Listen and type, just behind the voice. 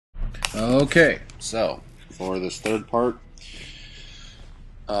Okay, so for this third part,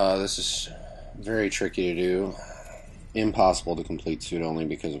 this is very tricky to do. Impossible to complete suit only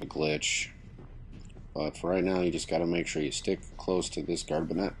because of a glitch. But for right now, you just got to make sure you stick close to this guard,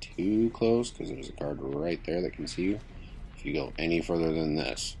 but not too close, because there's a guard right there that can see you if you go any further than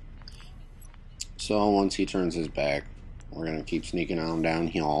this. So once he turns his back, we're going to keep sneaking on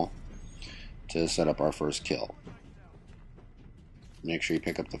downhill to set up our first kill. Make sure you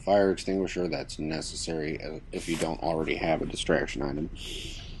pick up the fire extinguisher. That's necessary if you don't already have a distraction item.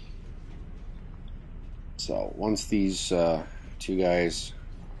 So once these two guys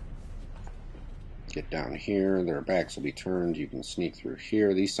get down here, their backs will be turned. You can sneak through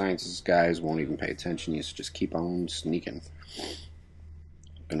here. These scientist guys won't even pay attention. You just keep on sneaking.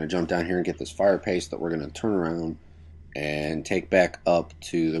 I'm going to jump down here and get this fire paste that we're going to turn around and take back up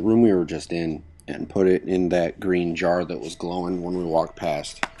to the room we were just in and put it in that green jar that was glowing when we walked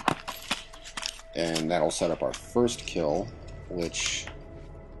past. And that'll set up our first kill, which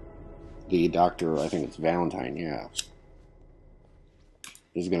the doctor, I think it's Valentine, yeah,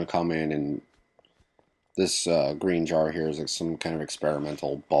 is going to come in, and this green jar here is like some kind of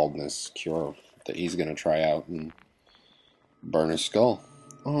experimental baldness cure that he's going to try out and burn his skull.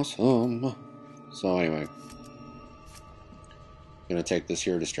 Awesome. So anyway, I'm going to take this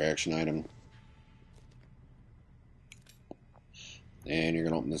here distraction item, and you're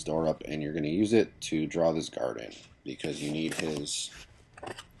going to open this door up, and you're going to use it to draw this guard in, because you need his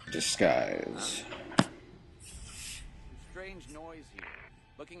disguise. Strange noise here.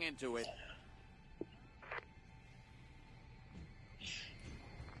 Looking into it.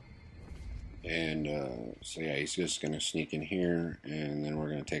 And so yeah, he's just going to sneak in here, and then we're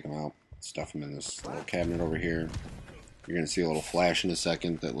going to take him out, stuff him in this little cabinet over here. You're going to see a little flash in a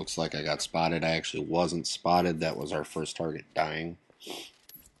second that looks like I got spotted. I actually wasn't spotted. That was our first target dying.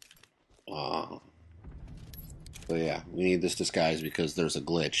 But yeah, we need this disguise because there's a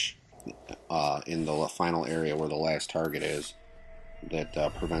glitch in the final area where the last target is that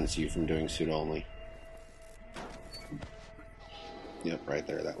prevents you from doing suit only. Yep, right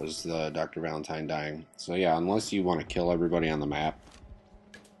there. That was Dr. Valentine dying. So yeah, unless you want to kill everybody on the map,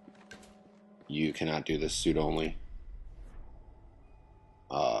 you cannot do this suit only.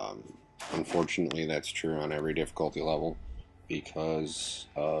 Unfortunately, that's true on every difficulty level because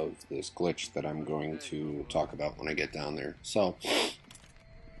of this glitch that I'm going to talk about when I get down there. So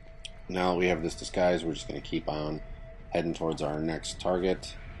now we have this disguise, we're just going to keep on heading towards our next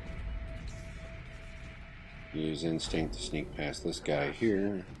target. Use instinct to sneak past this guy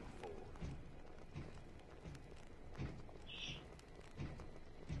here.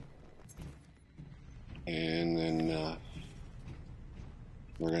 And then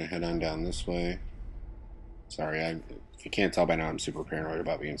we're going to head on down this way. Sorry, if you can't tell by now, I'm super paranoid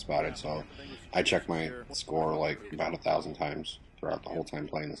about being spotted, so I check my score like about 1,000 times throughout the whole time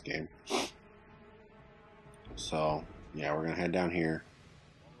playing this game. So, yeah, we're going to head down here.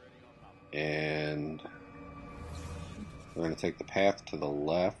 And we're going to take the path to the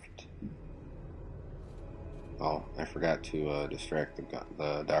left. Oh, I forgot to distract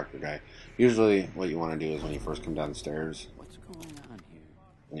the doctor guy. Usually what you want to do is when you first come down the stairs, What's going on here?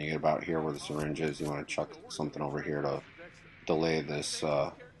 when you get about here where the syringe is, you want to chuck something over here to delay this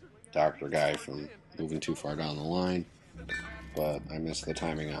doctor guy from moving too far down the line. But I missed the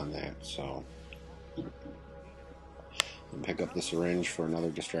timing on that, so and pick up the syringe for another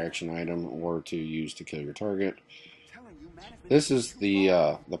distraction item or to use to kill your target. This is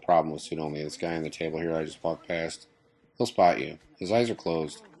the problem with suit only. This guy on the table here I just walked past, he'll spot you. His eyes are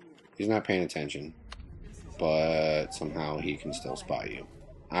closed. He's not paying attention, but somehow he can still spot you.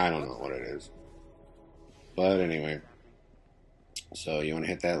 I don't know what it is. But anyway, so you want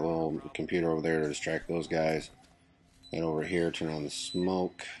to hit that little computer over there to distract those guys. Head over here, turn on the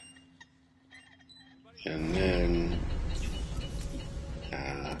smoke, and then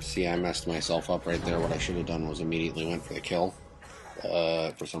see, I messed myself up right there. What I should have done was immediately went for the kill.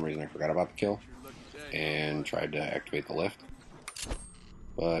 For some reason I forgot about the kill and tried to activate the lift.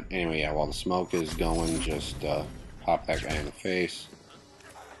 But anyway, yeah, while the smoke is going, just pop that guy in the face.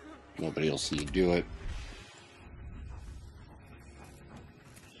 Nobody will see you do it.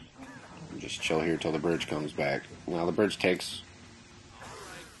 And just chill here till the bridge comes back. Now the bridge takes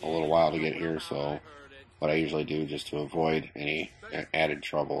a little while to get here, so what I usually do just to avoid any added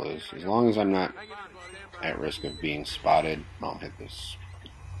trouble is, as long as I'm not at risk of being spotted, I'll hit this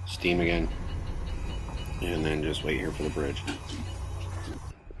steam again and then just wait here for the bridge.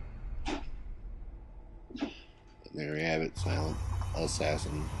 And there we have it, silent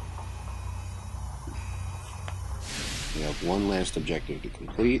assassin. We have one last objective to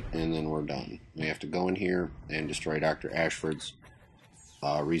complete, and then we're done. We have to go in here and destroy Dr. Ashford's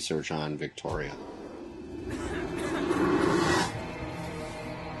research on Victoria.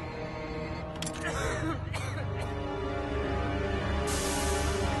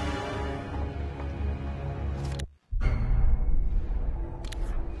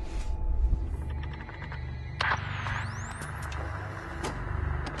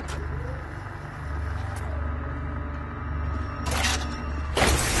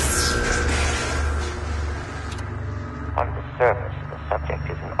 On the surface,